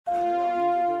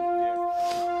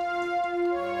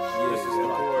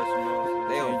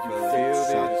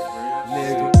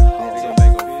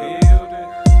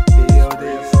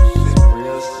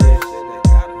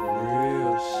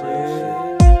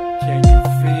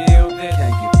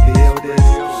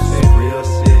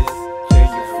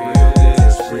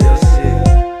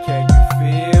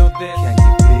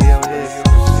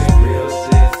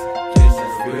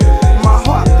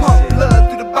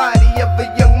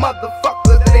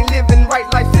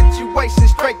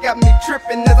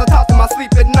tripping as I toss in my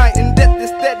sleep at night. And death is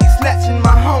steady snatching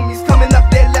my homies coming up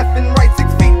there left and right,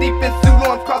 6 feet deep in suit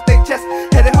arms across their chest,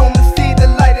 headed home to see the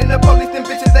light. And the police and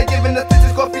bitches, they giving us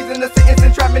stitches, court fees and the sentence,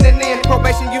 entrapment and then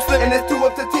probation. You slip and it's 2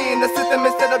 up to 10. The system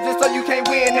is set up just so you can't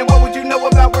win. And what would you know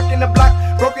about working the block?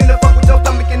 Broken the fuck with your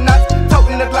stomach and knots,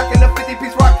 toting the Glock and the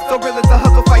 50-piece rock. So real as a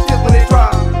hustle fight just when it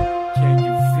drops. Can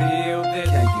you feel this?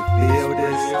 Can you feel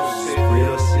this?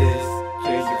 Real shit.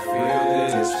 Can you feel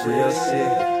this? Real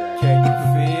shit. Can you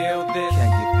feel this?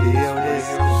 Can you feel this?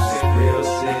 Real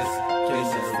shit. Can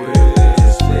you feel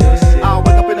this? Real shit. I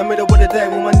wake up in the middle of the day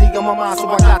with my nigga on my mind, so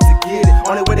I got to get it.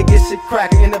 Only way to get shit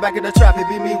cracking in the back of the trap, it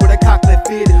be me with a cocklet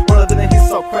fitted. One of them he's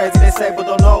so crazy, they say but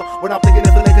don't know. When I'm thinking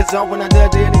if the niggas jump, when I done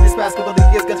did these past couple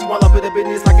of years, got you all up in the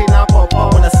business like a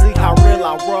non-po-po. When I see how real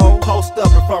I roll, post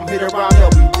up and from here around there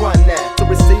we run that. To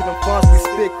receiving funds, we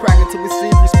spit crackin', to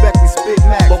receive respect, we spit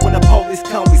mac. But when the police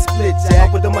come, we split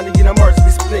jack. With the money in the merch,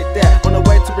 we split that. On the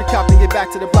way to recap and get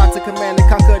back to the block to command and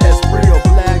conquer, that's real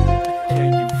black. Can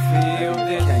you feel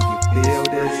this? Can you feel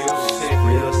this?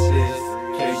 Real shit.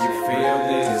 Can you feel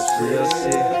this? Real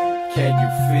shit. Can you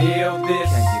feel this?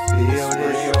 Can you feel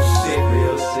this? Real shit.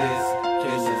 Real shit.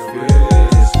 Can you feel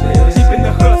this? Deep in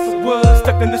the hustle wood,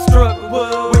 stuck in the struggle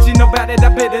wood. What you know about it? I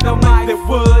bet it don't like it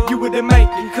would. You wouldn't make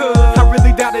it, cuz I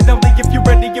really doubt it. Only if you're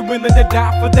ready, you're willing to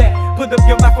die for that. Put up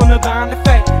your life on the line of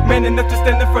fact. Man enough to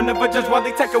stand in front of a judge while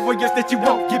they take away yours that you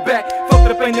won't get back. Fuck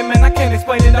the pain, man, I can't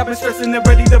explain it. I've been stressing and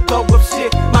ready to blow up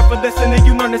shit. Life a lesson and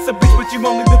you learn it's a bitch, but you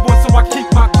only live once, so I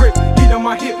keep my grip. Heat on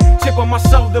my hip, chip on my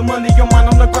shoulder, money on mine,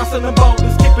 on the ground selling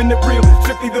boulders, keeping it real.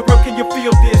 Strictly the real, can you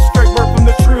feel this? Straight word from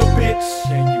the trill, bitch.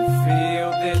 Can you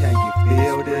feel this? Can you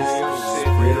feel this?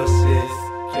 Real shit.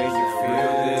 Can you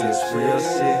feel this? Real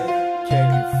shit. Can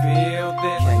you feel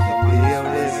this? Can you feel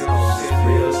this?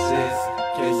 Real shit.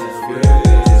 Can you feel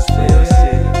this? Real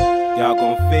shit. Y'all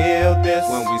gon' feel this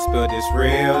when we spill this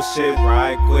real shit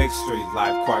right quick. Street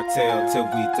life cartel till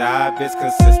we die, bitch.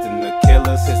 Consistent of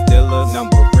killers, it's dealers.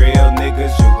 Number real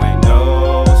niggas, you ain't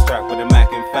know. Strapped with a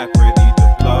Mac and fact ready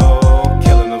to blow.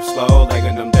 Killing them slow,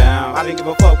 legging them down. I didn't give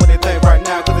a fuck what they think right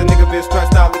now, cause the nigga been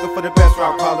stressed out, looking for the best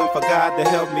route. Calling for God to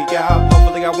help me out.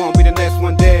 Hopefully I won't be the next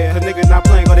one dead. The nigga not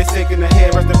playing, or they sick in the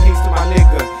head. Rest in peace to my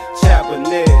nigga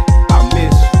Chabonet, I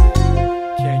miss you.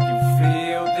 Can you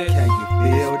feel this? Can you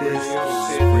feel this?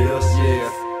 Real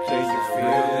shit. Can you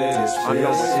feel this?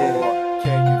 Real shit.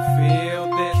 Can you feel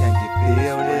this? Can you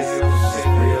feel this?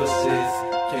 Real shit.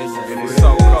 Can you And feel it's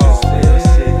so cold. Real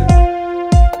shit.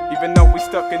 Even though we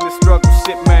stuck in this struggle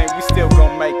shit, man, we still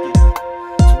gon' make it.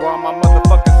 To all my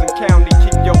motherfuckers in county,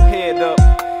 keep your head up.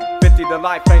 50 to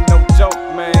life ain't no joke,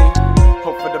 man.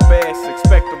 Hope for the best,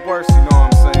 expect the worst, you know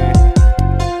what I'm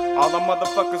saying? All the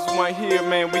motherfuckers who ain't here,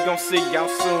 man, we gon' see y'all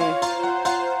soon.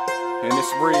 And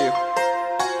it's real.